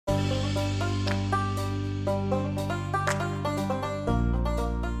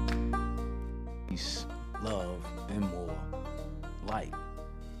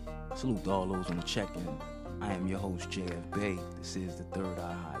Salute to all those on the check-in. I am your host, JF Bay. This is the Third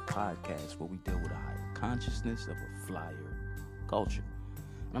Eye High podcast, where we deal with a higher consciousness of a flyer culture.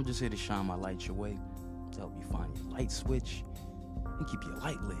 And I'm just here to shine my light your way, to help you find your light switch and keep your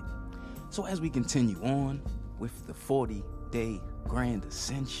light lit. So as we continue on with the 40-day Grand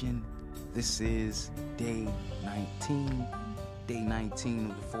Ascension, this is day 19. Day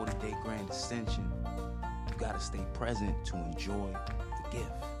 19 of the 40-day Grand Ascension. You gotta stay present to enjoy the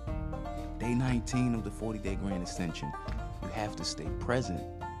gift. Day 19 of the 40-day Grand Ascension. You have to stay present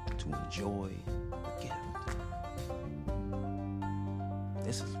to enjoy the gift.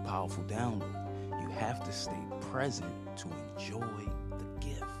 This is a powerful download. You have to stay present to enjoy the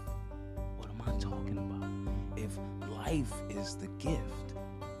gift. What am I talking about? If life is the gift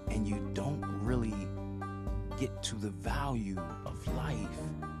and you don't really get to the value of life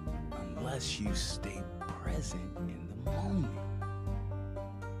unless you stay present in the moment.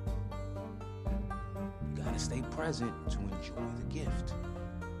 You gotta stay present to enjoy the gift.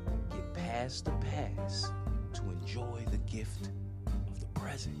 Get past the past to enjoy the gift of the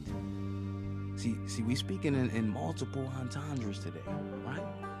present. See, we speaking in multiple entendres today, right?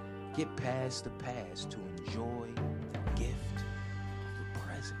 Get past the past to enjoy the gift of the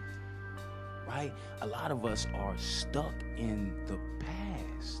present. Right? A lot of us are stuck in the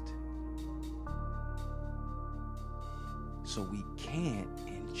past. So we can't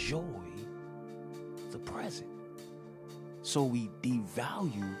enjoy the present. So we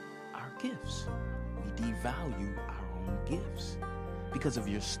devalue our gifts. We devalue our own gifts. Because if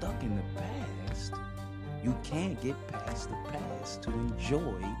you're stuck in the past, you can't get past the past to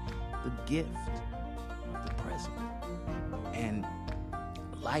enjoy the gift of the present. And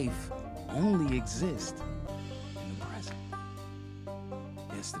life only exist in the present.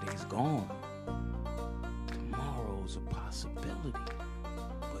 Yesterday's gone. Tomorrow's a possibility.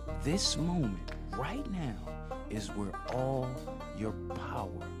 But this moment, right now, is where all your power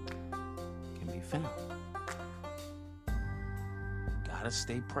can be found. Gotta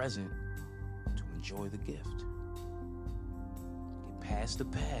stay present to enjoy the gift. Get past the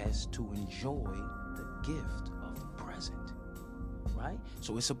past to enjoy the gift of the present. Right?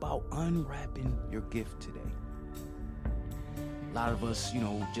 So it's about unwrapping your gift today. A lot of us,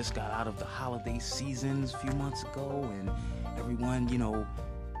 just got out of the holiday seasons a few months ago, and everyone,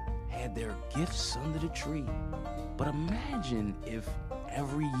 had their gifts under the tree. But imagine if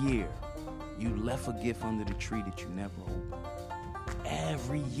every year you left a gift under the tree that you never opened.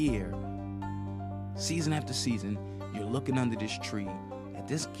 Every year, season after season, you're looking under this tree at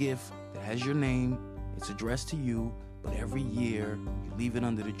this gift that has your name, it's addressed to you, but every year, you leave it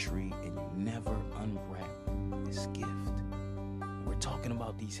under the tree and you never unwrap this gift. We're talking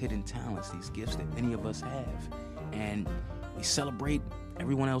about these hidden talents, these gifts that many of us have. And we celebrate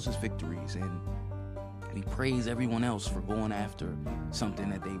everyone else's victories and we praise everyone else for going after something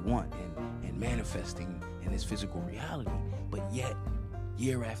that they want and manifesting in this physical reality. But yet,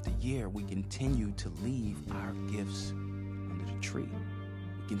 year after year, we continue to leave our gifts under the tree.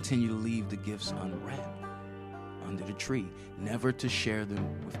 We continue to leave the gifts unwrapped under the tree, never to share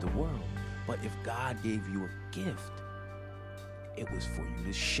them with the world. But if God gave you a gift, it was for you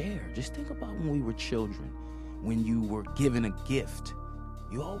to share. Just think about when we were children. When you were given a gift,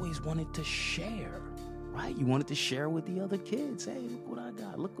 you always wanted to share, right? You wanted to share with the other kids. Hey, look what I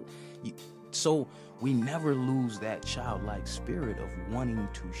got. Look what you. So we never lose that childlike spirit of wanting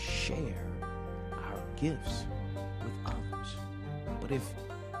to share our gifts with others. But if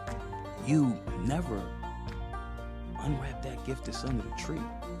you never unwrap that gift that's under the tree,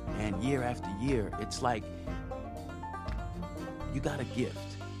 and year after year, it's like you got a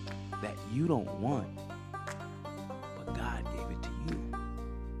gift that you don't want, but God gave it to you.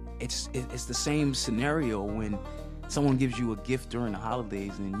 It's the same scenario when someone gives you a gift during the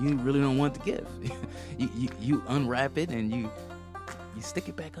holidays and you really don't want the gift. you unwrap it and you stick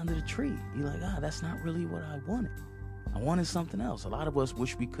it back under the tree. You're like, that's not really what I wanted. I wanted something else. A lot of us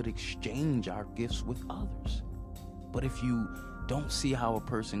wish we could exchange our gifts with others. But if you don't see how a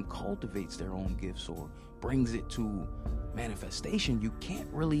person cultivates their own gifts or brings it to manifestation, you can't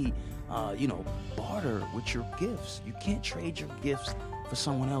really, barter with your gifts. You can't trade your gifts for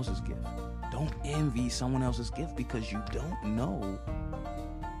someone else's gift. Don't envy someone else's gift because you don't know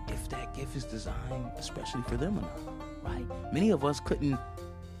if that gift is designed especially for them or not, right? Many of us couldn't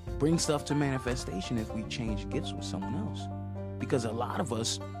bring stuff to manifestation if we changed gifts with someone else, because a lot of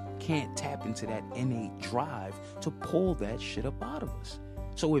us can't tap into that innate drive to pull that shit up out of us.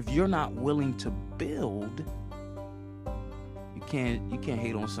 So if you're not willing to build, you can't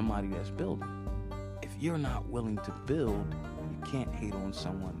hate on somebody that's building. If you're not willing to build, you can't hate on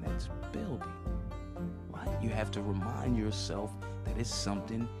someone that's building, right? You have to remind yourself that it's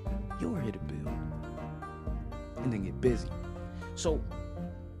something you're here to build, and then get busy. So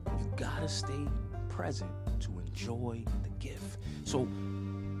you gotta stay present to enjoy the gift. So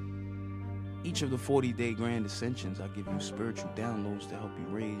each of the 40-day grand ascensions, I give you spiritual downloads to help you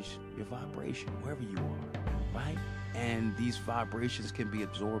raise your vibration wherever you are, right? And these vibrations can be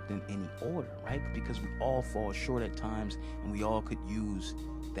absorbed in any order, right? Because we all fall short at times, and we all could use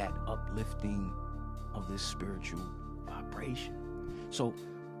that uplifting of this spiritual vibration. So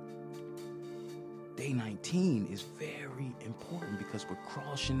day 19 is very important because we're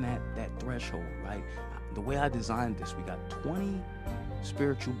crossing that threshold, right? The way I designed this, we got 20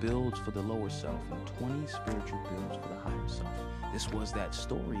 spiritual builds for the lower self and 20 spiritual builds for the higher self. This was that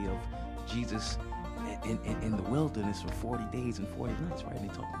story of Jesus in the wilderness for 40 days and 40 nights, right? And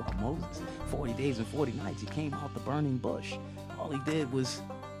they talk about Moses, 40 days and 40 nights. He came out the burning bush. All he did was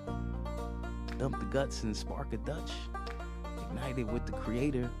dump the guts and spark a Dutch, ignited with the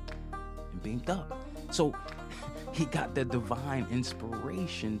Creator, and beamed up. So he got that divine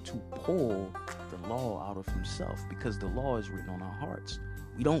inspiration to pull the law out of himself, because the law is written on our hearts.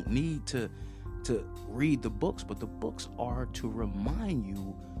 We don't need to read the books, but the books are to remind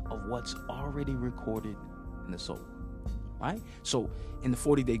you of what's already recorded in the soul, right? So in the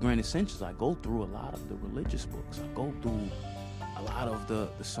 40-day grand ascensions, I go through a lot of the religious books. I go through a lot of the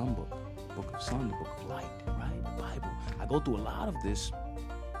Sun book of Sun, the book of light, right? The Bible. I go through a lot of this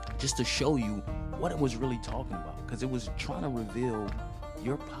just to show you what it was really talking about, because it was trying to reveal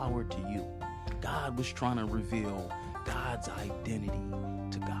your power to you. God was trying to reveal God's identity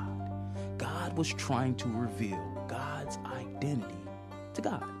to God. God was trying to reveal God's identity to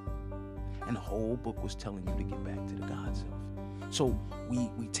God. And the whole book was telling you to get back to the God self. So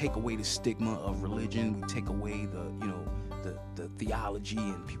we take away the stigma of religion. We take away the theology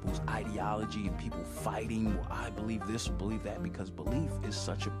and people's ideology and people fighting, well, I believe this or believe that, because belief is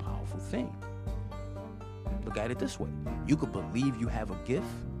such a powerful thing. Look at it this way. You could believe you have a gift,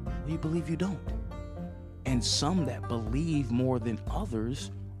 or you believe you don't. And some that believe more than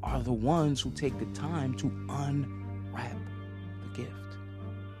others are the ones who take the time to unwrap the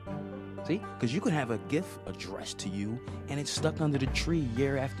gift. See? Because you can have a gift addressed to you and it's stuck under the tree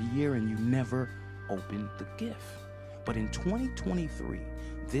year after year and you never open the gift. But in 2023,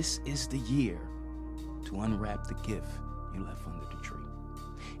 this is the year to unwrap the gift you left under the tree.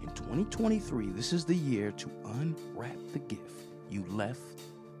 In 2023, this is the year to unwrap the gift you left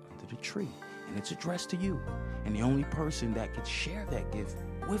under the tree. And it's addressed to you. And the only person that can share that gift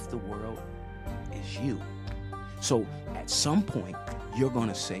with the world is you. So at some point, you're going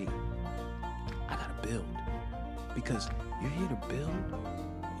to say, I got to build. Because you're here to build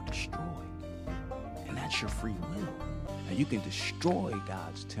or destroy. And that's your free will. Now you can destroy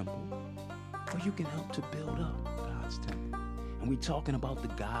God's temple, or you can help to build up God's temple. And we're talking about the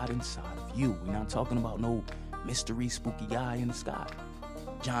God inside of you. We're not talking about no mystery, spooky guy in the sky.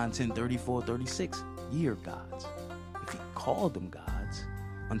 John 10:34-36, ye are gods. If he called them gods,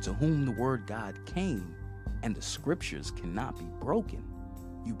 unto whom the word God came, and the scriptures cannot be broken,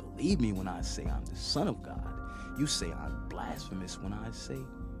 you believe me when I say I'm the Son of God. You say I'm blasphemous when I say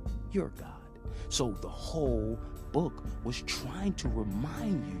you're God. So the whole book was trying to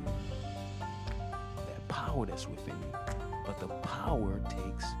remind you that power that's within you. But the power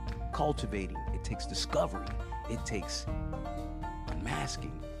takes cultivating. It takes discovery. It takes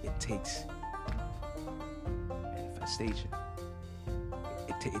unmasking. It takes manifestation.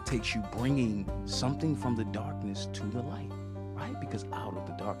 It takes you bringing something from the darkness to the light, right? Because out of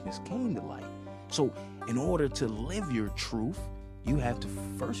the darkness came the light. So in order to live your truth, you have to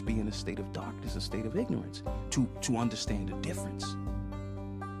first be in a state of darkness, a state of ignorance, to understand the difference,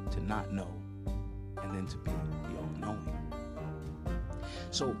 to not know, and then to be the all-knowing.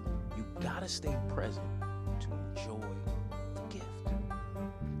 So you gotta stay present to enjoy the gift.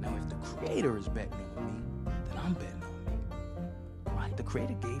 Now, if the Creator is betting on me, then I'm betting on me, right? The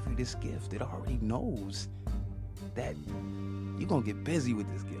Creator gave you this gift. It already knows that you're going to get busy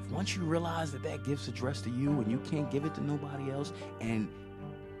with this gift. Once you realize that that gift's addressed to you and you can't give it to nobody else, and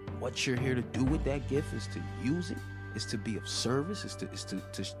what you're here to do with that gift is to use it, is to be of service, is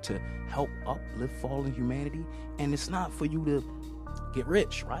to help uplift fallen humanity. And it's not for you to get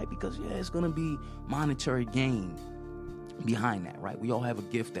rich, right? Because, yeah, it's going to be monetary gain behind that, right? We all have a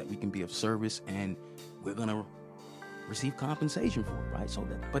gift that we can be of service, and we're going to receive compensation for it, right? So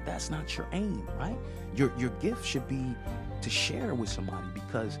but that's not your aim, right? Your gift should be to share with somebody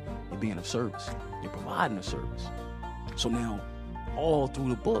because you're being of service. You're providing a service. So now, all through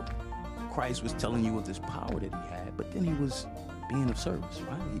the book, Christ was telling you of this power that he had, but then he was being of service,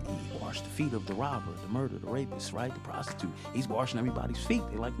 right? He washed the feet of the robber, the murderer, the rapist, right? The prostitute. He's washing everybody's feet.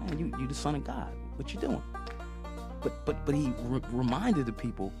 They're like, man, you the son of God. What you doing? But he reminded the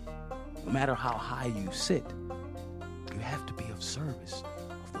people, no matter how high you sit, you have to be of service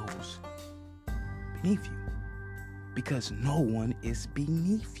of those beneath you, because no one is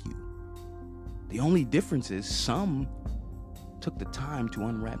beneath you. The only difference is some took the time to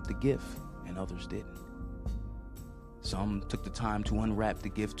unwrap the gift and others didn't. Some took the time to unwrap the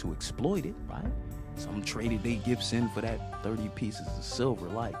gift to exploit it, right? Some traded their gifts in for that 30 pieces of silver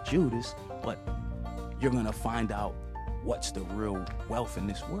like Judas, but you're going to find out what's the real wealth in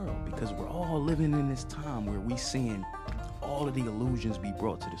this world, because we're all living in this time where we seeing all of the illusions be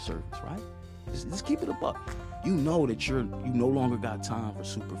brought to the surface, right? Just keep it a buck. You know that you no longer got time for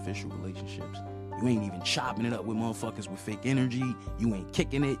superficial relationships. You ain't even chopping it up with motherfuckers with fake energy. You ain't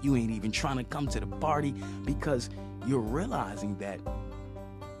kicking it. You ain't even trying to come to the party, because you're realizing that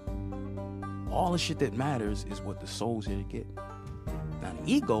all the shit that matters is what the soul's here to get. Now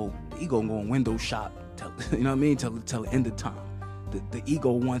the ego going window shop till, you know what I mean, till the end of time. The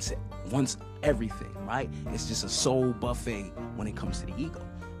ego wants everything, right? It's just a soul buffet when it comes to the ego.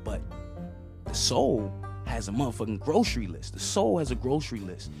 But the soul has a motherfucking grocery list. The soul has a grocery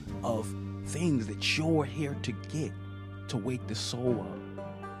list of things that you're here to get, to wake the soul up,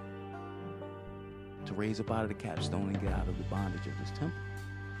 to raise up out of the capstone and get out of the bondage of this temple.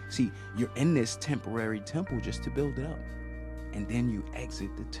 See, you're in this temporary temple just to build it up, and then you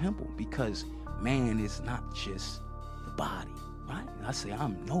exit the temple, because man is not just the body, right? I say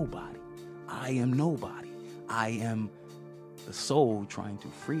I'm nobody. I am nobody. I am the soul trying to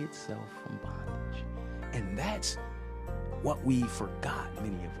free itself from bondage. And that's what we forgot,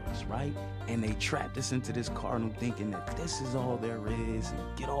 many of us, right? And they trapped us into this cardinal thinking that this is all there is,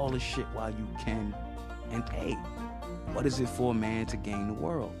 and get all the shit while you can. And hey, what is it for a man to gain the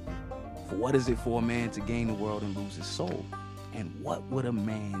world? What is it for a man to gain the world and lose his soul? And what would a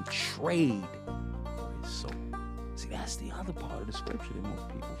man trade for his soul? See, that's the other part of the scripture that most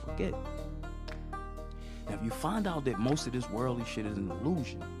people forget. Now, if you find out that most of this worldly shit is an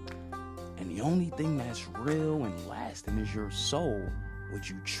illusion, and the only thing that's real and lasting is your soul, would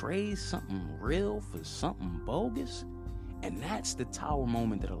you trade something real for something bogus? And that's the tower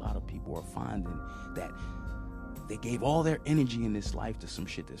moment that a lot of people are finding, that they gave all their energy in this life to some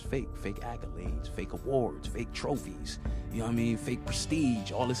shit that's fake accolades, fake awards, fake trophies, you know what I mean, fake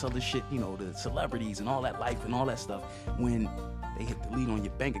prestige, all this other shit, you know, the celebrities and all that life and all that stuff. When they hit delete on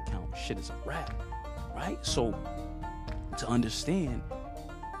your bank account, shit is a wrap, right? So to understand,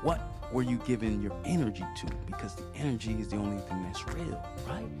 what were you giving your energy to? Because the energy is the only thing that's real,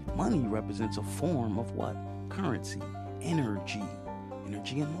 right? Money represents a form of what? Currency, energy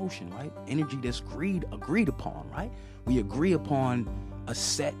and motion, right? Energy that's agreed upon, right? We agree upon a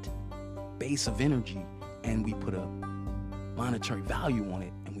set base of energy, and we put a monetary value on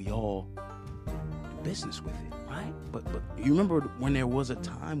it, and we all do business with it, right? But you remember when there was a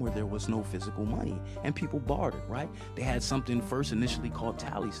time where there was no physical money and people bartered, right? They had something first initially called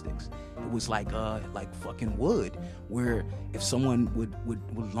tally sticks. It was like fucking wood, where if someone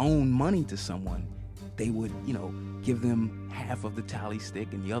would loan money to someone, they would, you know, give them half of the tally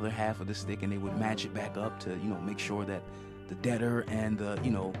stick and the other half of the stick, and they would match it back up to, you know, make sure that the debtor and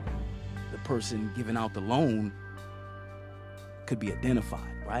the person giving out the loan could be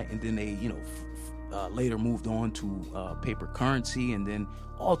identified, right? And then they, later moved on to paper currency, and then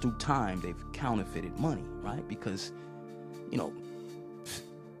all through time they've counterfeited money, right? Because,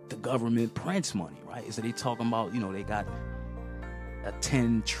 the government prints money, right? So they talking about, they got a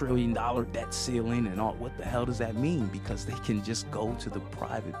 $10 trillion debt ceiling and all. What the hell does that mean? Because they can just go to the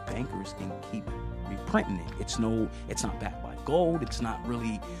private bankers and keep reprinting it. It's not backed by gold. It's not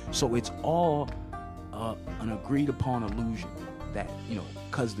really. So it's all an agreed upon illusion that,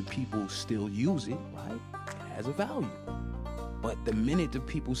 because the people still use it, right? It has a value. But the minute the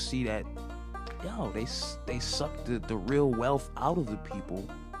people see that, they suck the real wealth out of the people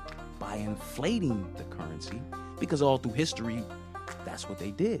by inflating the currency, because all through history, that's what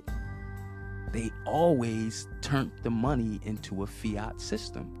they did. They always turned the money into a fiat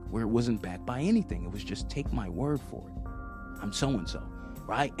system where it wasn't backed by anything. It was just, take my word for it. I'm so-and-so,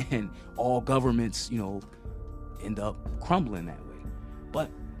 right? And all governments, end up crumbling that way. But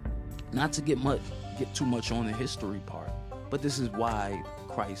not to get too much on the history part, but this is why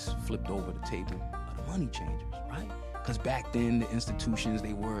Christ flipped over the table of the money changers, right? Because back then, the institutions,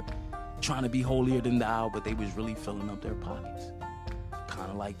 they were trying to be holier than thou, but they was really filling up their pockets. Kind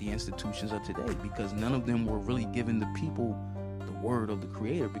of like the institutions of today, because none of them were really giving the people the word of the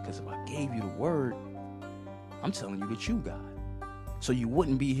Creator. Because if I gave you the word, I'm telling you that you God. So you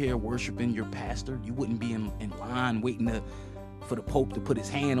wouldn't be here worshiping your pastor. You wouldn't be in line waiting for the Pope to put his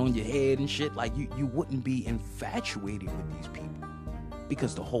hand on your head and shit. Like, you wouldn't be infatuated with these people,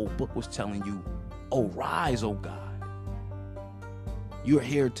 because the whole book was telling you, oh, rise, oh God. You're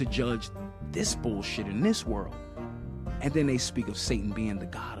here to judge this bullshit in this world. And then they speak of Satan being the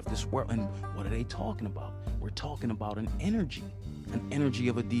God of this world. And what are they talking about? We're talking about an energy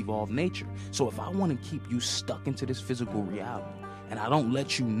of a devolved nature. So if I want to keep you stuck into this physical reality, and I don't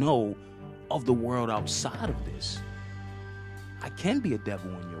let you know of the world outside of this, I can be a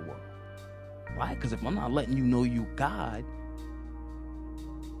devil in your world, right? Because if I'm not letting you know you God,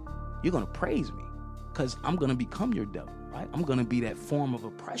 you're going to praise me, because I'm going to become your devil, right? I'm going to be that form of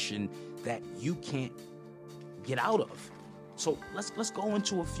oppression that you can't get out of. So let's go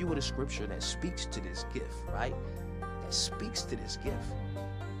into a few of the scripture that speaks to this gift, right? That speaks to this gift.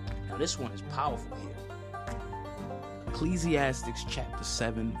 Now this one is powerful here. Ecclesiastes chapter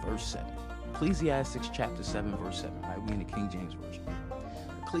 7, verse 7. Ecclesiastes chapter 7, verse 7, right? We in the King James Version.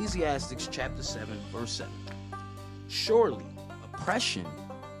 Ecclesiastes chapter 7, verse 7. Surely oppression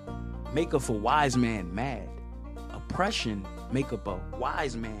maketh a wise man mad. Oppression maketh a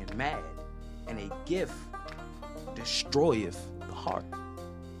wise man mad, and a gift destroyeth the heart.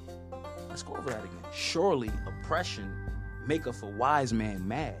 Let's go over that again. Surely oppression maketh a wise man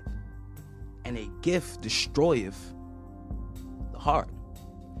mad, and a gift destroyeth the heart.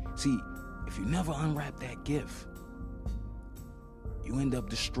 See, if you never unwrap that gift, you end up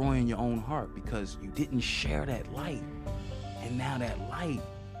destroying your own heart, because you didn't share that light, and now that light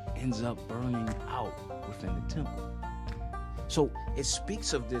ends up burning out within the temple. So it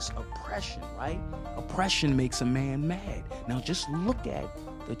speaks of this oppression, right? Oppression makes a man mad. Now just look at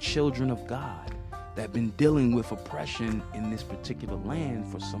the children of God that have been dealing with oppression in this particular land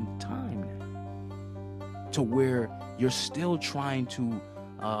for some time now, to where you're still trying to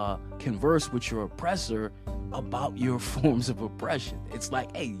converse with your oppressor about your forms of oppression. It's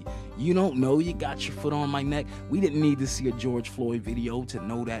like, hey, you don't know you got your foot on my neck. We didn't need to see a George Floyd video to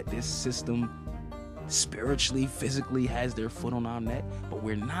know that this system spiritually, physically has their foot on our neck. But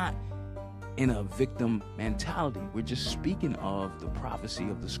we're not in a victim mentality. We're just speaking of the prophecy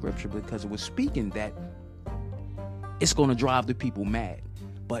of the scripture, because it was speaking that it's going to drive the people mad.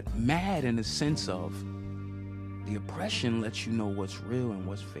 But mad in the sense of the oppression lets you know what's real and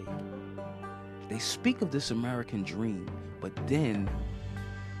what's fake. They speak of this American dream, but then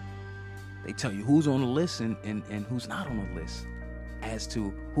they tell you who's on the list and who's not on the list as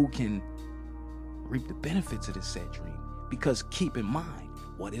to who can reap the benefits of this said dream. Because keep in mind,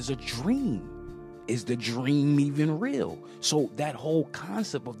 what is a dream? Is the dream even real? So that whole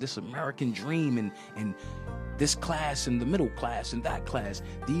concept of this American dream and this class and the middle class and that class,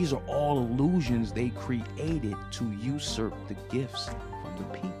 these are all illusions they created to usurp the gifts from the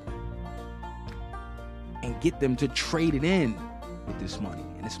people and get them to trade it in with this money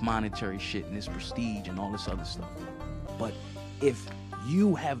and this monetary shit and this prestige and all this other stuff. But if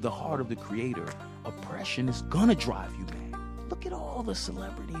you have the heart of the Creator, oppression is gonna drive you mad. Look at all the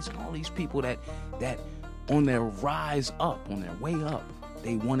celebrities and all these people that on their rise up, on their way up,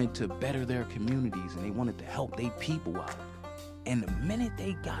 they wanted to better their communities and they wanted to help their people out. And the minute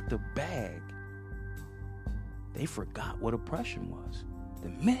they got the bag, they forgot what oppression was. The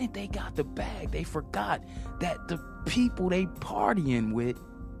minute they got the bag, they forgot that the people they partying with,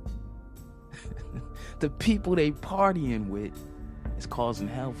 is causing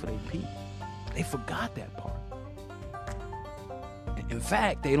hell for their people. They forgot that part. In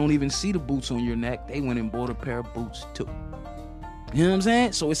fact, they don't even see the boots on your neck. They went and bought a pair of boots too. You know what I'm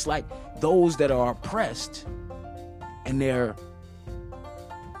saying? So it's like those that are oppressed and they're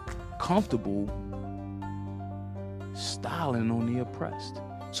comfortable styling on the oppressed.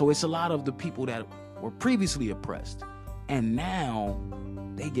 So it's a lot of the people that were previously oppressed, and now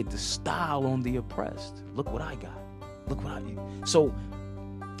they get to style on the oppressed. Look what I got. Look what I did. So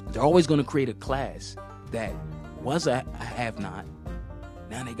they're always going to create a class that was a have-not.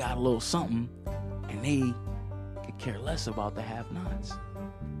 Now they got a little something, and they could care less about the have-nots.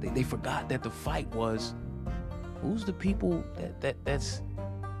 They forgot that the fight was, who's the people that's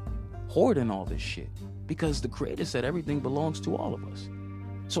hoarding all this shit? Because the Creator said everything belongs to all of us.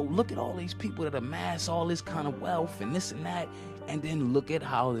 So look at all these people that amass all this kind of wealth and this and that, and then look at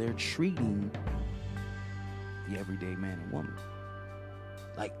how they're treating the everyday man and woman.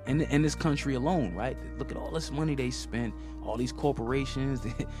 Like in this country alone, right? Look at all this money they spent, all these corporations,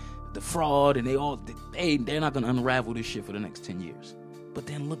 the fraud, and they're not going to unravel this shit for the next 10 years. But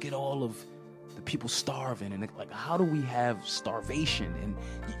then look at all of the people starving, and like, how do we have starvation? In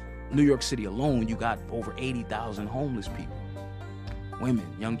New York City alone, you got over 80,000 homeless people. women,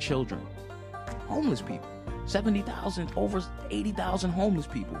 young children, homeless people. 70,000, over 80,000 homeless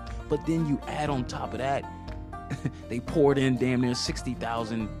people. But then you add on top of that, they poured in damn near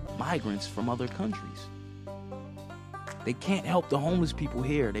 60,000 migrants from other countries. They can't help the homeless people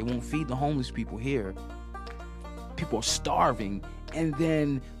here. They won't feed the homeless people here. People are starving. And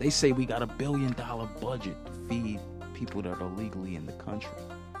then they say we got $1 billion budget to feed people that are legally in the country.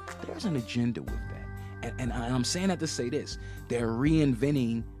 There's an agenda with that. And I'm saying that to say this. They're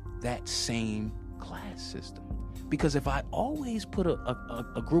reinventing that same class system. Because if I always put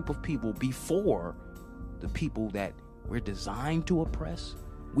a group of people before the people that we're designed to oppress,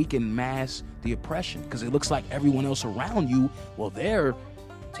 we can mask the oppression. Because it looks like everyone else around you, well, they're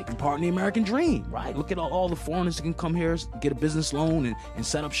taking part in the American dream, right? Look at all the foreigners that can come here, get a business loan and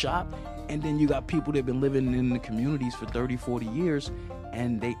set up shop. And then you got people that have been living in the communities for 30, 40 years,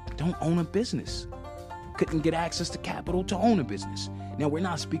 and they don't own a business. Couldn't get access to capital to own a business. Now, we're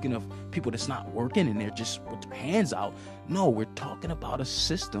not speaking of people that's not working and they're just with their hands out. No, we're talking about a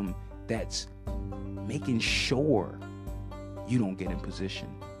system that's making sure you don't get in position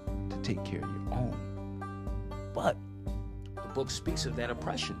to take care of your own. But the book speaks of that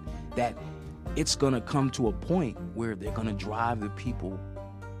oppression, that it's going to come to a point where they're going to drive the people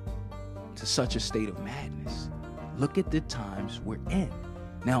to such a state of madness. Look at the times we're in.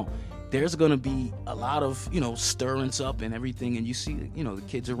 Now, there's going to be a lot of, stirrings up and everything. And you see, the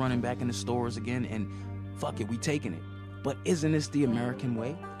kids are running back in the stores again and fuck it, we taking it. But isn't this the American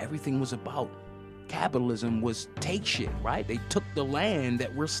way? Everything was about capitalism was take shit, right? They took the land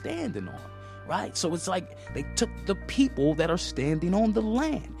that we're standing on, right? So it's like they took the people that are standing on the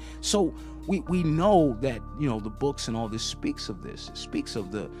land. So we know that, the books and all this speaks of this. It speaks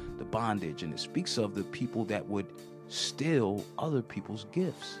of the bondage, and it speaks of the people that would steal other people's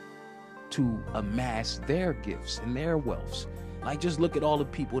gifts to amass their gifts and their wealths. Like, just look at all the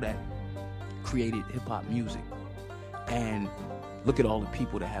people that created hip-hop music, and look at all the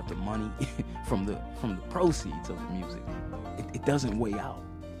people that have the money from the proceeds of the music. It doesn't weigh out.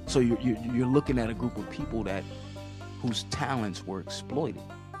 So you're looking at a group of people whose talents were exploited.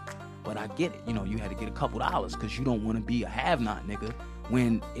 But I get it. You had to get a couple dollars because you don't want to be a have-not nigga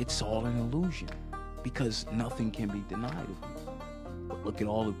when it's all an illusion, because nothing can be denied of you. But look at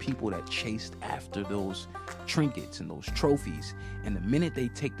all the people that chased after those trinkets and those trophies. And the minute they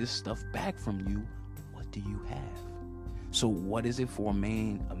take this stuff back from you, what do you have? So what is it for a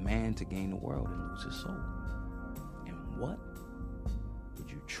man to gain the world and lose his soul? And what would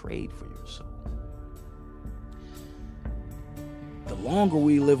you trade for your soul? The longer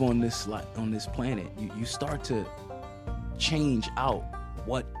we live on this planet, you start to change out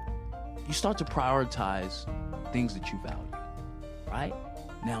you start to prioritize things that you value, right?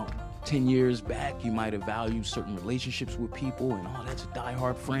 Now, 10 years back, you might have valued certain relationships with people and, that's a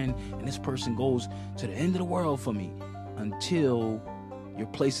diehard friend, and this person goes to the end of the world for me, until you're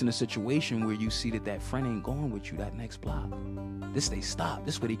placed in a situation where you see that friend ain't going with you that next block. They stop.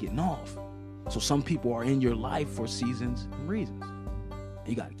 This is where they getting off. So some people are in your life for seasons and reasons.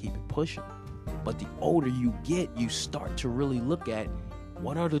 You got to keep it pushing. But the older you get, you start to really look at,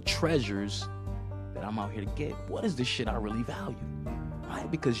 what are the treasures that I'm out here to get? What is the shit I really value? Right?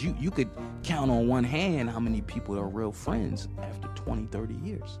 Because you could count on one hand how many people are real friends after 20, 30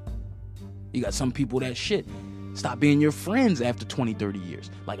 years. You got some people that stop being your friends after 20, 30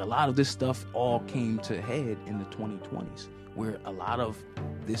 years. Like, a lot of this stuff all came to head in the 2020s, where a lot of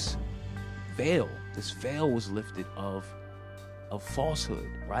this veil was lifted of falsehood,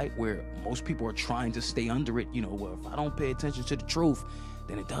 right? Where most people are trying to stay under it. Well, if I don't pay attention to the truth,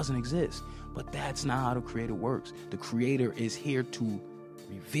 then it doesn't exist. But that's not how the Creator works. The Creator is here to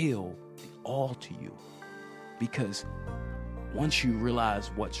reveal the all to you. Because once you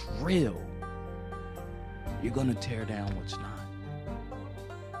realize what's real, you're going to tear down what's not.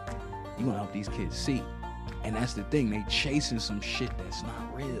 You're going to help these kids see. And that's the thing. They chasing some shit that's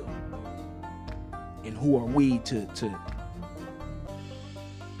not real. And who are we to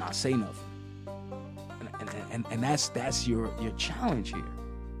not say nothing? And that's your challenge here.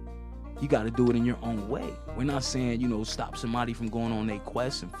 You got to do it in your own way. We're not saying, stop somebody from going on their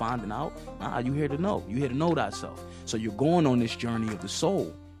quest and finding out. Nah, you here to know. You here to know thyself. So you're going on this journey of the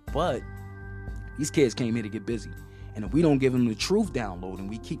soul. But these kids came here to get busy. And if we don't give them the truth download and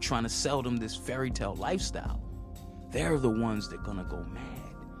we keep trying to sell them this fairy tale lifestyle, they're the ones that are going to go mad.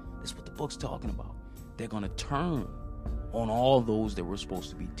 That's what the book's talking about. They're going to turn on all those that we're supposed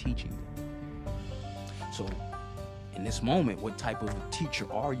to be teaching them. So in this moment, what type of a teacher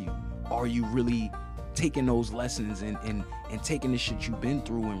are you? Are you really taking those lessons and taking the shit you've been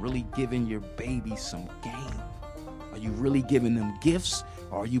through and really giving your baby some game? Are you really giving them gifts,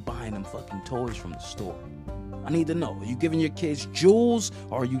 or are you buying them fucking toys from the store? I need to know. Are you giving your kids jewels,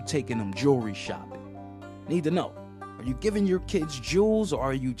 or are you taking them jewelry shopping? I need to know. Are you giving your kids jewels, or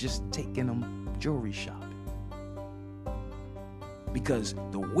are you just taking them jewelry shopping? Because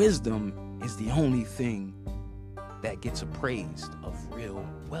the wisdom is the only thing that gets appraised of real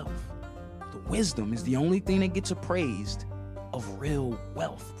wealth. The wisdom is the only thing that gets appraised of real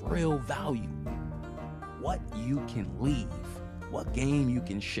wealth, real value. What you can leave, what game you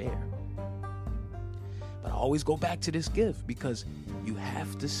can share. But I always go back to this gift because you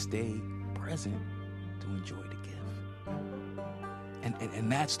have to stay present to enjoy the gift.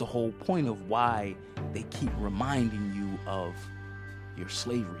 And that's the whole point of why they keep reminding you of your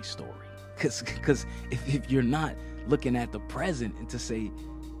slavery story. Because if you're not looking at the present and to say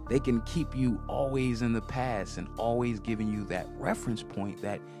they can keep you always in the past and always giving you that reference point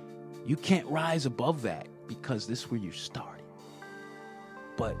that you can't rise above that because this is where you started.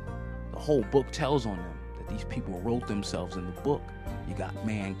 But the whole book tells on them that these people wrote themselves in the book. You got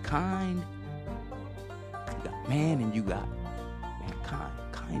mankind, you got man, and you got mankind,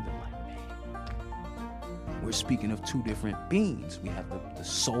 kind of like man. We're speaking of two different beings. We have the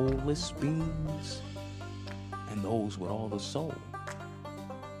soulless beings and those with all the soul.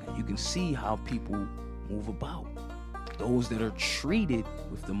 And you can see how people move about. Those that are treated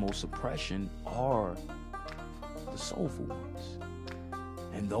with the most oppression are the soulful ones.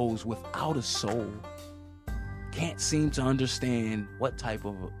 And those without a soul can't seem to understand what type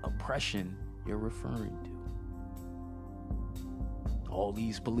of oppression you're referring to. All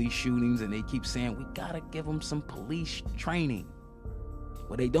these police shootings, and they keep saying, we gotta give them some police training.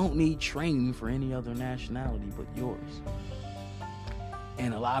 Well, they don't need training for any other nationality but yours.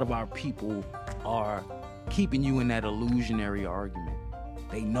 And a lot of our people are keeping you in that illusionary argument.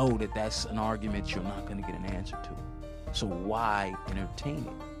 They know that that's an argument you're not gonna get an answer to. So why entertain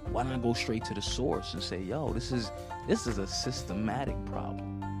it? Why not go straight to the source and say, yo, this is a systematic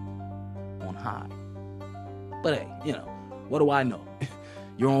problem on high. But hey, what do I know?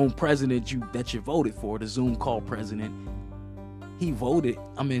 Your own president that you voted for, the Zoom call president, he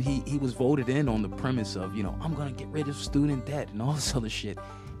was voted in on the premise of, I'm going to get rid of student debt and all this other shit.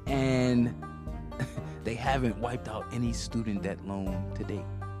 And they haven't wiped out any student debt loan to date.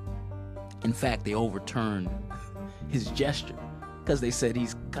 In fact, they overturned his gesture because they said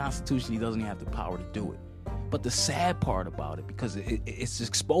he's constitutionally doesn't have the power to do it. But the sad part about it, because it's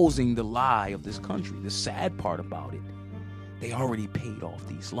exposing the lie of this country, the sad part about it, they already paid off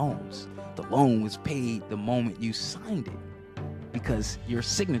these loans. The loan was paid the moment you signed it because your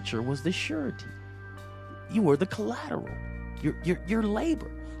signature was the surety. You were the collateral, your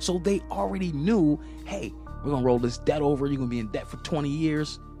labor. So they already knew, hey, we're going to roll this debt over. You're going to be in debt for 20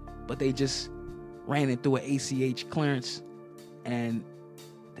 years. But they just ran it through an ACH clearance and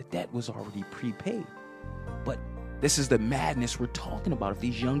the debt was already prepaid. But this is the madness we're talking about. If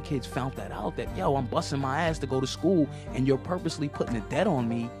these young kids found that out, that, yo, I'm busting my ass to go to school and you're purposely putting a debt on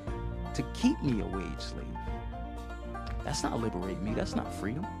me to keep me a wage slave. That's not liberating me. That's not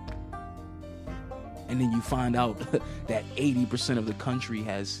freedom. And then you find out that 80% of the country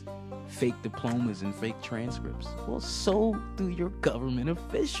has fake diplomas and fake transcripts. Well, so do your government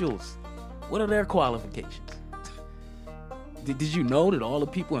officials. What are their qualifications? Did you know that all the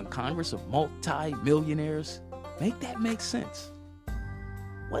people in Congress are multi-millionaires? Make that make sense.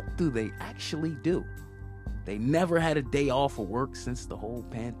 What do they actually do? They never had a day off of work since the whole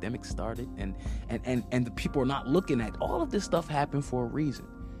pandemic started. And the people are not looking at all of this stuff happened for a reason.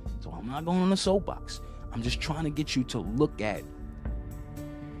 So I'm not going on a soapbox. I'm just trying to get you to look at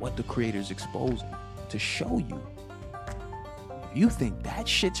what the creator's exposing to show you. If you think that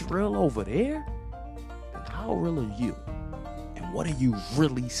shit's real over there, then how real are you? And what are you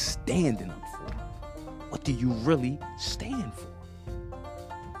really standing up for? What do you really stand for?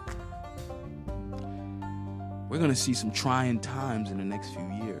 We're going to see some trying times in the next few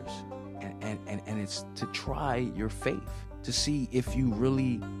years. And it's to try your faith, to see if you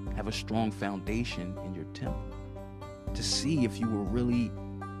really have a strong foundation in your temple, to see if you were really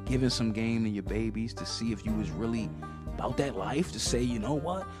giving some game to your babies, to see if you was really about that life, to say, you know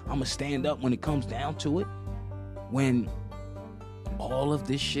what, I'm going to stand up when it comes down to it, when all of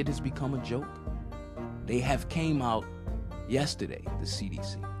this shit has become a joke. They have came out yesterday, the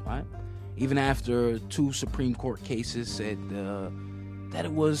CDC, right? Even after 2 Supreme Court cases said that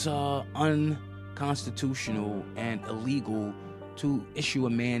it was unconstitutional and illegal to issue a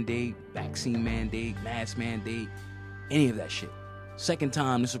mandate, vaccine mandate, mask mandate, any of that shit. Second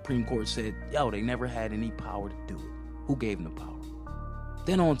time, the Supreme Court said, yo, they never had any power to do it. Who gave them the power?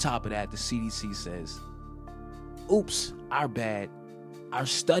 Then on top of that, the CDC says, oops, our bad. Our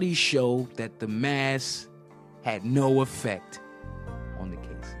studies show that the mask had no effect on the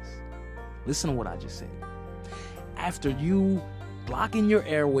cases. Listen to what I just said. After you blocking your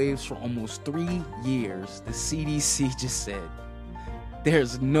airwaves for almost 3 years, the CDC just said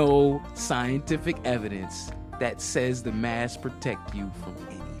there's no scientific evidence that says the masks protect you from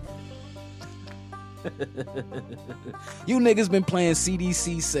anything. You niggas been playing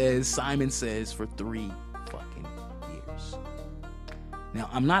CDC says, Simon says for 3 fucking years. Now,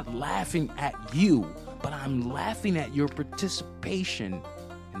 I'm not laughing at you, but I'm laughing at your participation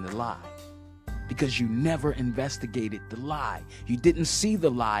in the lie. Because you never investigated the lie. You didn't see the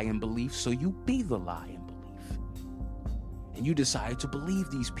lie in belief, so you be the lie in belief. And you decided to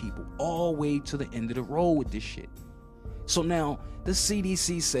believe these people all the way to the end of the road with this shit. So now the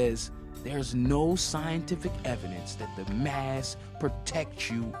CDC says there's no scientific evidence that the mask protects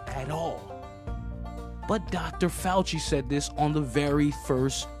you at all. But Dr. Fauci said this on the very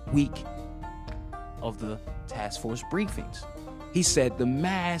first week of the task force briefings. He said the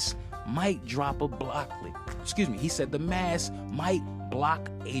mask might drop a droplet. He said the mask might block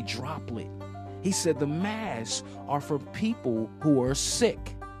a droplet. He said the masks are for people who are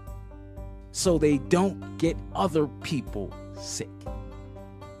sick, so they don't get other people sick.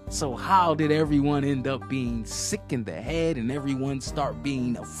 So how did everyone end up being sick in the head and everyone start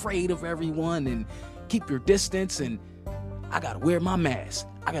being afraid of everyone and keep your distance and I gotta wear my mask.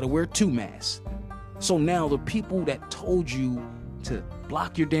 I gotta wear 2 masks. So now the people that told you to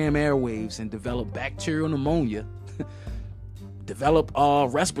block your damn airwaves and develop bacterial pneumonia, develop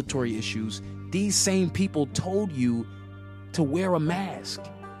respiratory issues, these same people told you to wear a mask.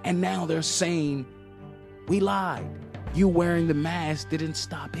 And now they're saying, we lied. You wearing the mask didn't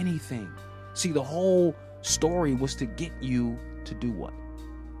stop anything. See, the whole story was to get you to do what?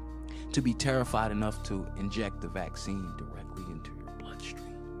 To be terrified enough to inject the vaccine directly into your bloodstream.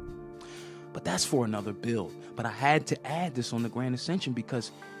 But that's for another build. But I had to add this on the Grand Ascension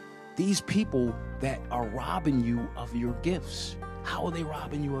because these people that are robbing you of your gifts, how are they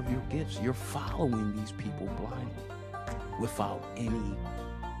robbing you of your gifts? You're following these people blindly without any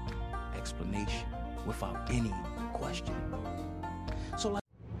explanation, without any question. So like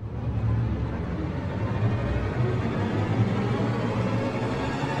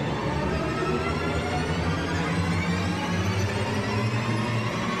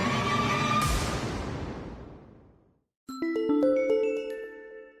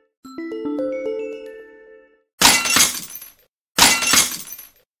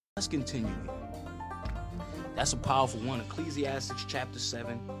let's continue here. That's a powerful one. Ecclesiastes chapter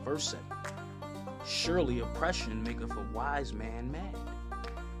 7, verse 7. Surely oppression maketh a wise man mad,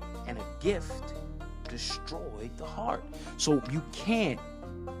 and a gift destroy the heart. So you can't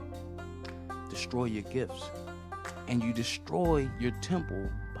destroy your gifts, and you destroy your temple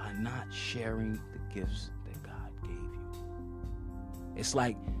by not sharing the gifts that God gave you. It's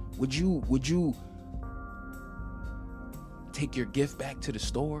like, would you take your gift back to the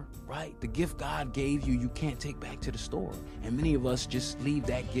store, right? The gift God gave you, you can't take back to the store. And many of us just leave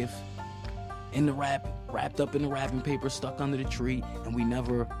that gift in the wrapped up in the wrapping paper, stuck under the tree, and we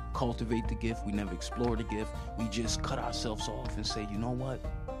never cultivate the gift. We never explore the gift. We just cut ourselves off and say, you know what?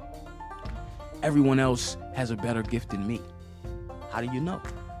 Everyone else has a better gift than me. How do you know?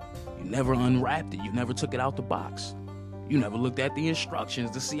 You never unwrapped it. You never took it out the box. You never looked at the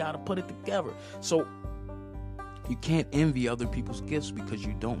instructions to see how to put it together. So you can't envy other people's gifts because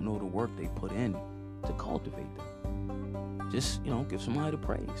you don't know the work they put in to cultivate them. Just, give somebody the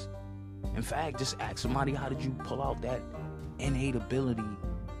praise. In fact, just ask somebody, how did you pull out that innate ability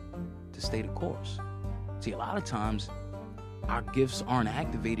to stay the course? See, a lot of times our gifts aren't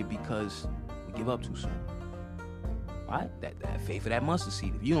activated because we give up too soon. Right? That faith of that mustard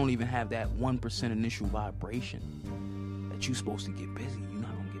seed. If you don't even have that 1% initial vibration that you're supposed to get busy, you're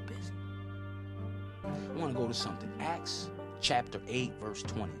not going to get busy. I want to go to something. Acts chapter 8, verse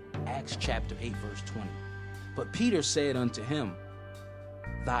 20. Acts chapter 8, verse 20. But Peter said unto him,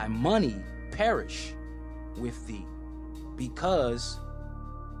 thy money perish with thee, because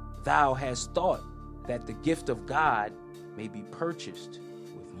thou hast thought that the gift of God may be purchased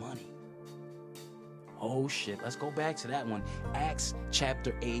with money. Oh shit, let's go back to that one. Acts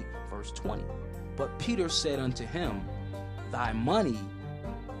chapter 8, verse 20. But Peter said unto him, thy money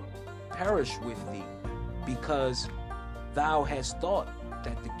perish with thee, because thou hast thought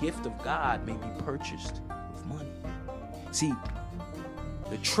that the gift of God may be purchased with money. See,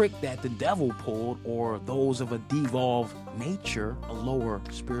 the trick that the devil pulled, or those of a devolved nature, a lower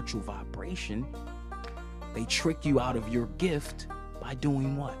spiritual vibration, they trick you out of your gift by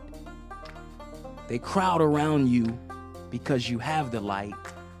doing what? They crowd around you because you have the light,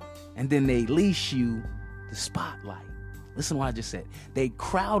 and then they leash you the spotlight. Listen to what I just said. They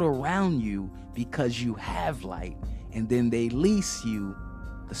crowd around you because you have light, and then they lease you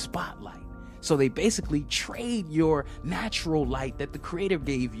the spotlight. So they basically trade your natural light that the Creator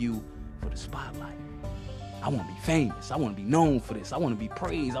gave you for the spotlight. I want to be famous. I want to be known for this. I want to be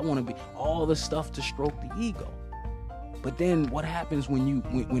praised. I want to be all the stuff to stroke the ego. But then what happens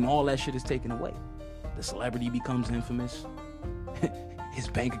when all that shit is taken away? The celebrity becomes infamous. His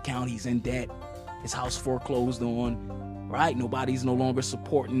bank account, he's in debt. His house foreclosed on, right? Nobody's no longer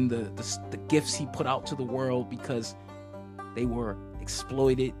supporting the gifts he put out to the world because they were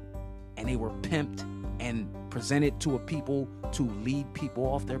exploited and they were pimped and presented to a people to lead people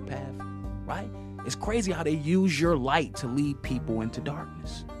off their path, right? It's crazy how they use your light to lead people into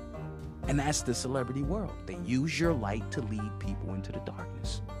darkness. And that's the celebrity world. They use your light to lead people into the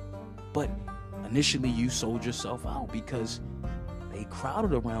darkness. But initially you sold yourself out because they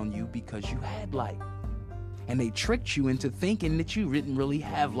crowded around you because you had light. And they tricked you into thinking that you didn't really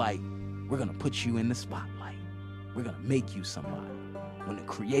have light. We're going to put you in the spotlight. We're going to make you somebody. When the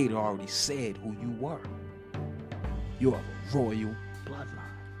Creator already said who you were. You're a royal bloodline.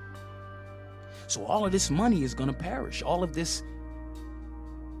 So all of this money is going to perish. All of this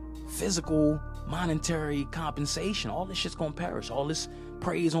physical, monetary compensation, all this shit's going to perish. All this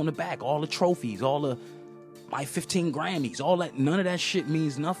praise on the back, all the trophies, all the my 15 Grammys, all that, none of that shit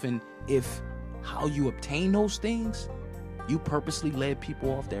means nothing if how you obtain those things, you purposely led people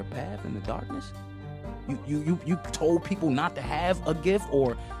off their path in the darkness. You told people not to have a gift,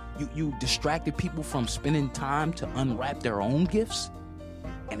 or you distracted people from spending time to unwrap their own gifts,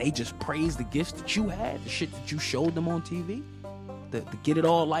 and they just praised the gifts that you had, the shit that you showed them on TV, the get it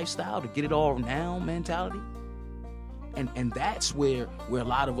all lifestyle, the get it all now mentality. And that's where a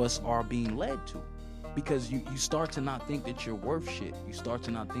lot of us are being led to, because you start to not think that you're worth shit. You start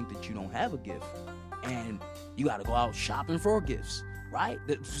to not think that you don't have a gift, and you got to go out shopping for gifts. Right?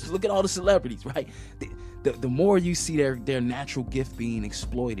 Look at all the celebrities, right? The more you see their natural gift being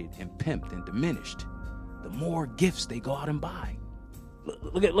exploited and pimped and diminished, the more gifts they go out and buy.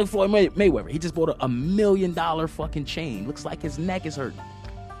 Look at Floyd Mayweather. He just bought a $1 million fucking chain. Looks like his neck is hurting.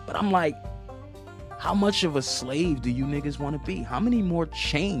 But I'm like, how much of a slave do you niggas want to be? How many more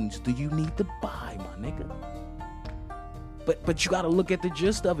chains do you need to buy, my nigga? But you got to look at the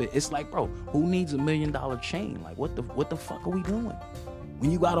gist of it. It's like, bro, who needs $1 million chain? Like, what the fuck are we doing?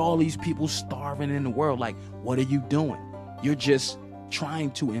 When you got all these people starving in the world, like, what are you doing? You're just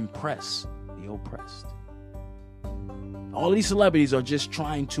trying to impress the oppressed. All of these celebrities are just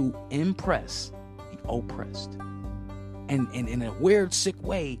trying to impress the oppressed. And in a weird, sick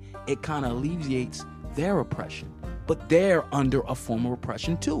way, it kind of alleviates their oppression. But they're under a form of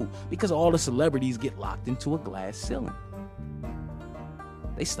oppression too, because all the celebrities get locked into a glass ceiling.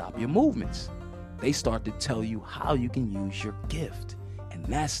 They stop your movements. They start to tell you how you can use your gift. And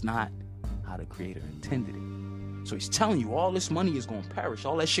that's not how the Creator intended it. So he's telling you all this money is going to perish.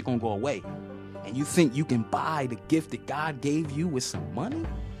 All that shit going to go away. And you think you can buy the gift that God gave you with some money?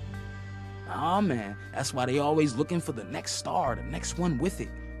 Oh man, that's why they always looking for the next star, the next one with it.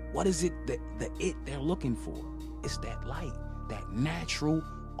 What is it that they're looking for? It's that light, that natural,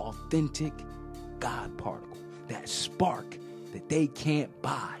 authentic God particle, that spark that they can't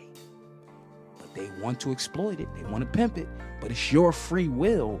buy. But they want to exploit it. They want to pimp it. But it's your free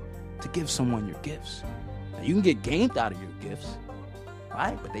will to give someone your gifts. Now, you can get gamed out of your gifts,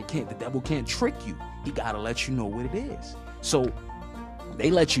 right? But they can't. The devil can't trick you. He got to let you know what it is. So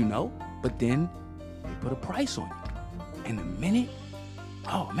they let you know, but then they put a price on you. And the minute,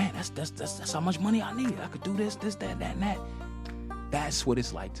 oh man, that's how much money I need. I could do this, that, and that. That's what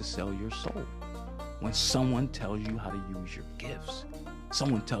it's like to sell your soul. When someone tells you how to use your gifts,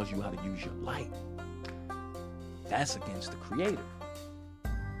 someone tells you how to use your light, that's against the Creator.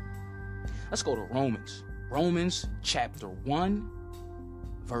 Let's go to Romans. Romans chapter 1,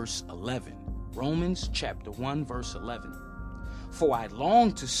 verse 11. Romans chapter 1, verse 11. For I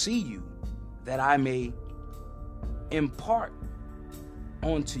long to see you, that I may impart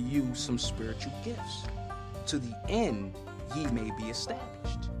unto you some spiritual gifts, to the end ye may be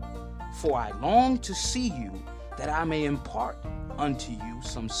established. For I long to see you, that I may impart unto you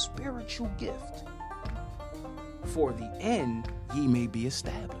some spiritual gift, for the end ye may be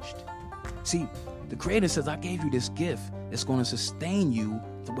established. See, the Creator says, I gave you this gift that's going to sustain you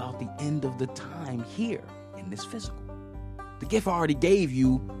throughout the end of the time here in this physical. The gift I already gave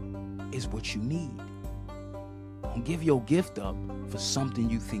you is what you need. Don't give your gift up for something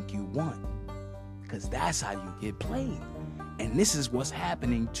you think you want, because that's how you get played. And this is what's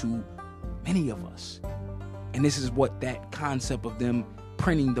happening to Many of us. And this is what that concept of them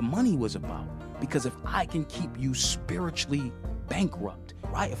printing the money was about. Because if I can keep you spiritually bankrupt,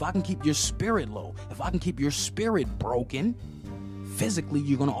 right? If I can keep your spirit low, if I can keep your spirit broken, physically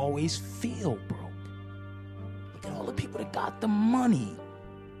you're going to always feel broke. Look at all the people that got the money,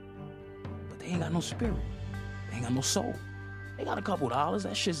 but they ain't got no spirit. They ain't got no soul. They got a couple dollars.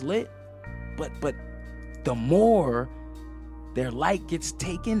 That shit's lit. But the more their light gets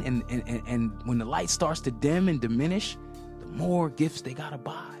taken and when the light starts to dim and diminish, the more gifts they gotta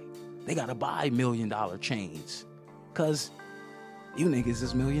buy. They gotta buy $1 million chains. Cause you niggas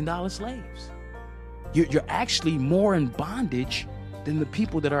is $1 million slaves. You're actually more in bondage than the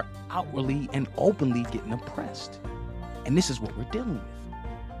people that are outwardly and openly getting oppressed. And this is what we're dealing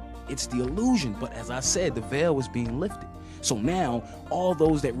with. It's the illusion. But as I said, the veil is being lifted. So now all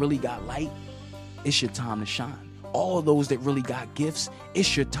those that really got light, it's your time to shine. All those that really got gifts,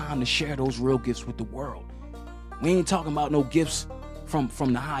 it's your time to share those real gifts with the world. We ain't talking about no gifts from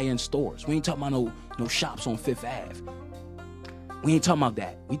the high-end stores. We ain't talking about no shops on Fifth Ave. We ain't talking about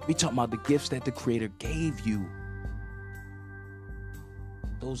that. We talking about the gifts that the Creator gave you.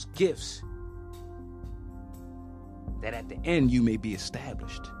 Those gifts that at the end you may be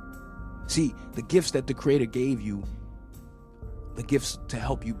established. See, the gifts that the Creator gave you, the gifts to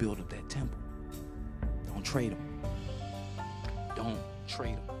help you build up that temple. Don't trade them. Don't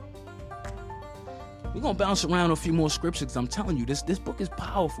trade them. We're going to bounce around a few more scriptures because I'm telling you, this book is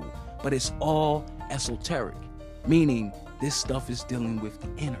powerful, but it's all esoteric, meaning this stuff is dealing with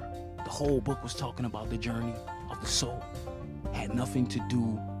the inner. The whole book was talking about the journey of the soul. Had nothing to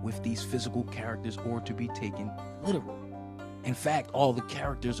do with these physical characters or to be taken literal. In fact, all the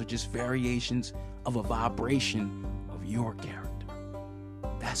characters are just variations of a vibration of your character.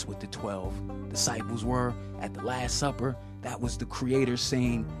 That's what the 12 disciples were at the Last Supper. That was the Creator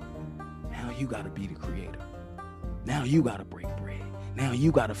saying, now you got to be the Creator. Now you got to break bread. Now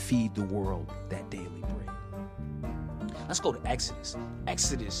you got to feed the world that daily bread. Let's go to Exodus.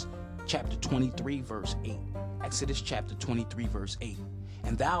 Exodus chapter 23, verse 8. Exodus chapter 23, verse 8.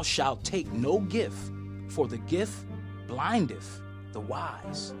 And thou shalt take no gift, for the gift blindeth the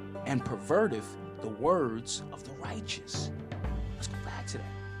wise and perverteth the words of the righteous. Let's go back to that.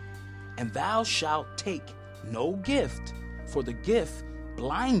 And thou shalt take no gift, for the gift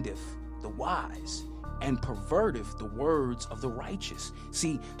blindeth the wise and perverteth the words of the righteous.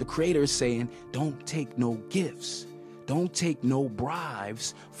 See, the Creator is saying, don't take no gifts. Don't take no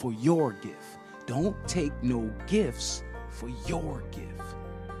bribes for your gift. Don't take no gifts for your gift.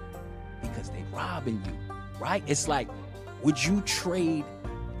 Because they robbing you, right? It's like, would you trade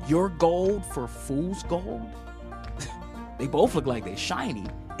your gold for fool's gold? They both look like they're shiny.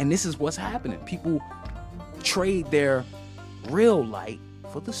 And this is what's happening. People trade their real light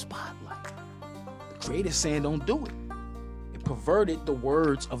for the spotlight. The Creator's saying don't do it. It perverted the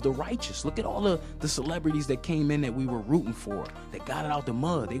words of the righteous. Look at all the celebrities that came in that we were rooting for, that got it out the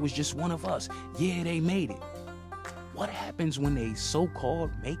mud. They was just one of us. Yeah, they made it. What happens when they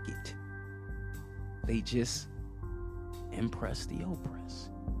so-called make it? They just impress the oppressed.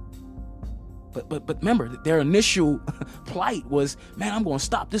 But remember, their initial plight was, man, I'm going to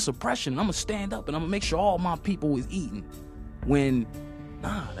stop this oppression. And I'm going to stand up and I'm going to make sure all my people is eating. When,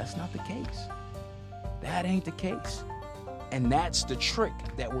 nah, that's not the case. That ain't the case. And that's the trick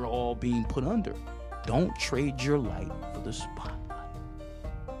that we're all being put under. Don't trade your light for the spotlight.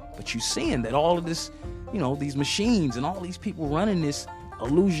 But you're seeing that all of this, these machines and all these people running this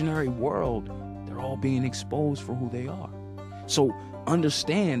illusionary world, they're all being exposed for who they are. So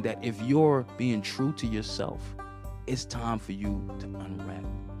understand that if you're being true to yourself, it's time for you to unwrap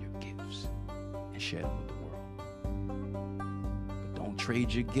your gifts and share them with the world. But don't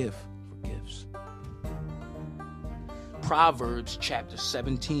trade your gift for gifts. Proverbs chapter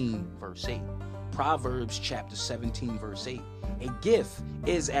 17, verse 8. Proverbs chapter 17, verse 8. A gift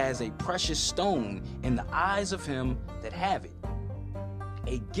is as a precious stone in the eyes of him that have it.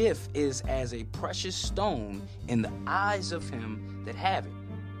 A gift is as a precious stone in the eyes of him that have it.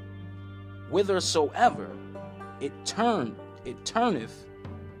 Whithersoever it turneth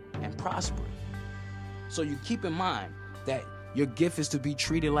and prospereth. So you keep in mind that your gift is to be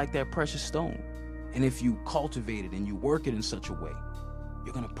treated like that precious stone. And if you cultivate it and you work it in such a way,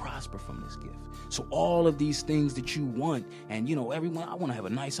 you're going to prosper from this gift. So all of these things that you want, and everyone, I want to have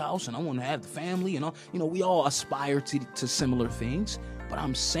a nice house and I want to have the family, and we all aspire to similar things. But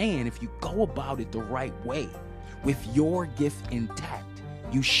I'm saying, if you go about it the right way, with your gift intact,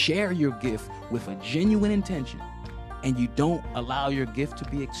 you share your gift with a genuine intention, and you don't allow your gift to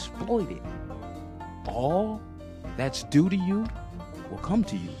be exploited, all that's due to you will come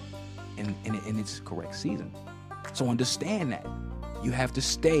to you in its correct season. So understand that. You have to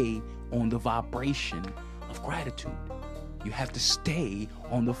stay on the vibration of gratitude. You have to stay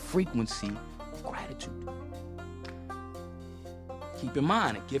on the frequency of gratitude. Keep in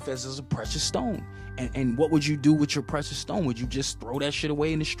mind, a gift is a precious stone. And what would you do with your precious stone? Would you just throw that shit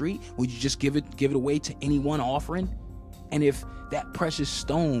away in the street? Would you just give it away to anyone offering? And if that precious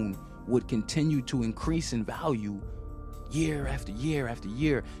stone would continue to increase in value year after year after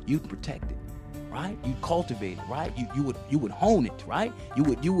year, you'd protect it, right? You'd cultivate it, right? You would hone it, right?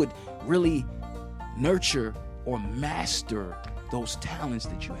 You would really nurture or master those talents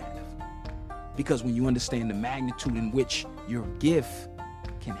that you have. Because when you understand the magnitude in which your gift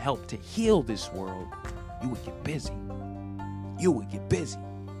can help to heal this world, you would get busy. You would get busy.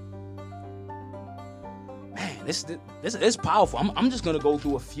 Man, this is powerful. I'm just gonna go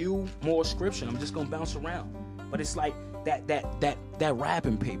through a few more scriptures. I'm just gonna bounce around. But it's like that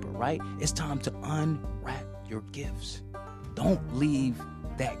wrapping paper, right? It's time to unwrap your gifts. Don't leave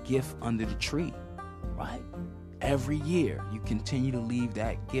that gift under the tree, right? Every year, you continue to leave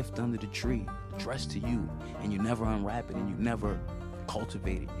that gift under the tree, addressed to you, and you never unwrap it, and you never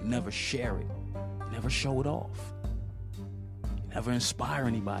cultivate it, you never share it, you never show it off, you never inspire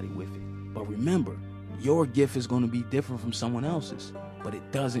anybody with it. But remember, your gift is going to be different from someone else's, but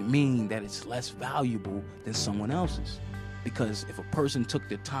it doesn't mean that it's less valuable than someone else's. Because if a person took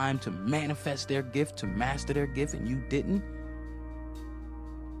the time to manifest their gift, to master their gift, and you didn't,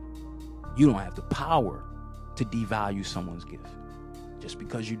 you don't have the power to devalue someone's gift just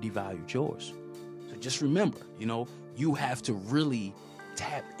because you devalued yours. So just remember, you have to really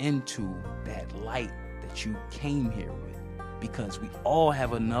tap into that light that you came here with, because we all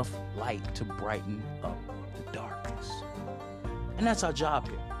have enough light to brighten up the darkness. And that's our job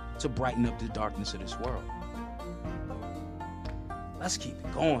here, to brighten up the darkness of this world. Let's keep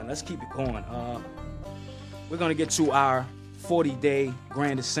it going. We're going to get to our 40-day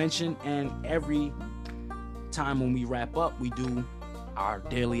Grand Ascension, and every time when we wrap up, we do our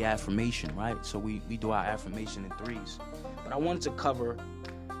daily affirmation, right? So we do our affirmation in threes. But I wanted to cover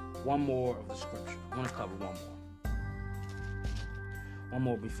one more of the scripture. I want to cover one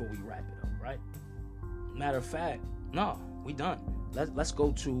more before we wrap it up, right? Matter of fact, no, we done. Let's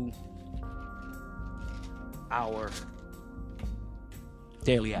go to our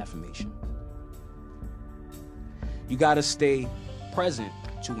daily affirmation. You got to stay present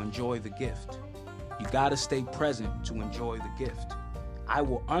to enjoy the gift. You got to stay present to enjoy the gift. I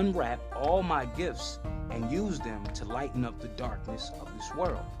will unwrap all my gifts and use them to lighten up the darkness of this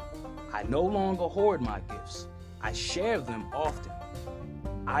world. I no longer hoard my gifts. I share them often.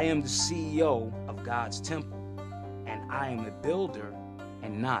 I am the CEO of God's temple, and I am a builder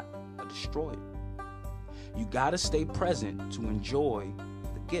and not a destroyer. You got to stay present to enjoy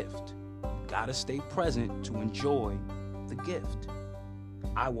the gift. You got to stay present to enjoy the gift.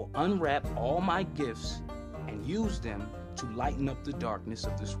 I will unwrap all my gifts and use them to lighten up the darkness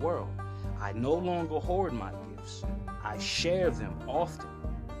of this world. I no longer hoard my gifts. I share them often.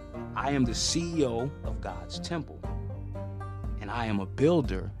 I am the CEO of God's temple, and I am a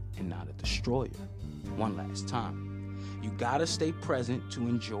builder and not a destroyer. One last time. You gotta stay present to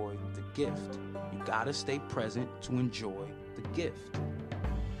enjoy the gift. You gotta stay present to enjoy the gift.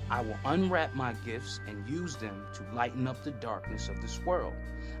 I will unwrap my gifts and use them to lighten up the darkness of this world.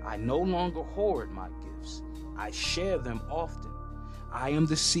 I no longer hoard my gifts. I share them often. I am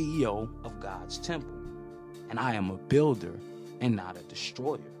the CEO of God's temple, and I am a builder and not a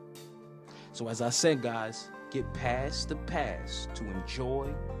destroyer. So as I said, guys, get past the past to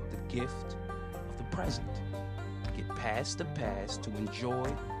enjoy the gift of the present. Get past the past to enjoy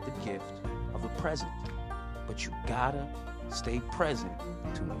the gift of the present. But you gotta stay present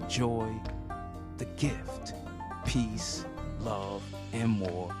to enjoy the gift. Peace, love, and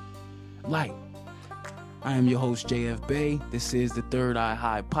more light. I am your host, JF Bay. This is the Third Eye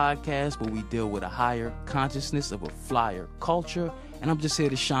High podcast, where we deal with a higher consciousness of a flyer culture. And I'm just here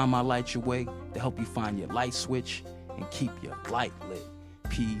to shine my light your way, to help you find your light switch and keep your light lit.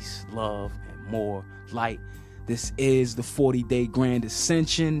 Peace, love, and more light. This is the 40-day Grand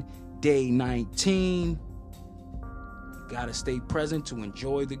Ascension, day 19. You gotta stay present to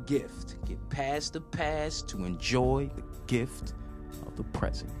enjoy the gift. Get past the past to enjoy the gift of the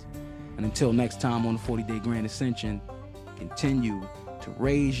present. And until next time on the 40-day Grand Ascension, continue to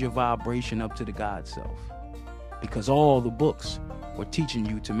raise your vibration up to the God self. Because all the books were teaching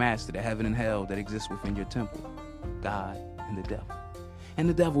you to master the heaven and hell that exists within your temple, God and the devil. And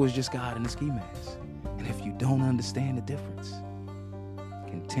the devil is just God in a ski mask. And if you don't understand the difference,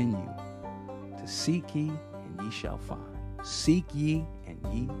 continue to seek ye and ye shall find. Seek ye and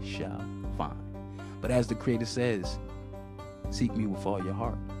ye shall find. But as the Creator says, seek me with all your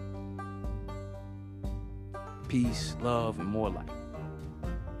heart. Peace, love, and more light.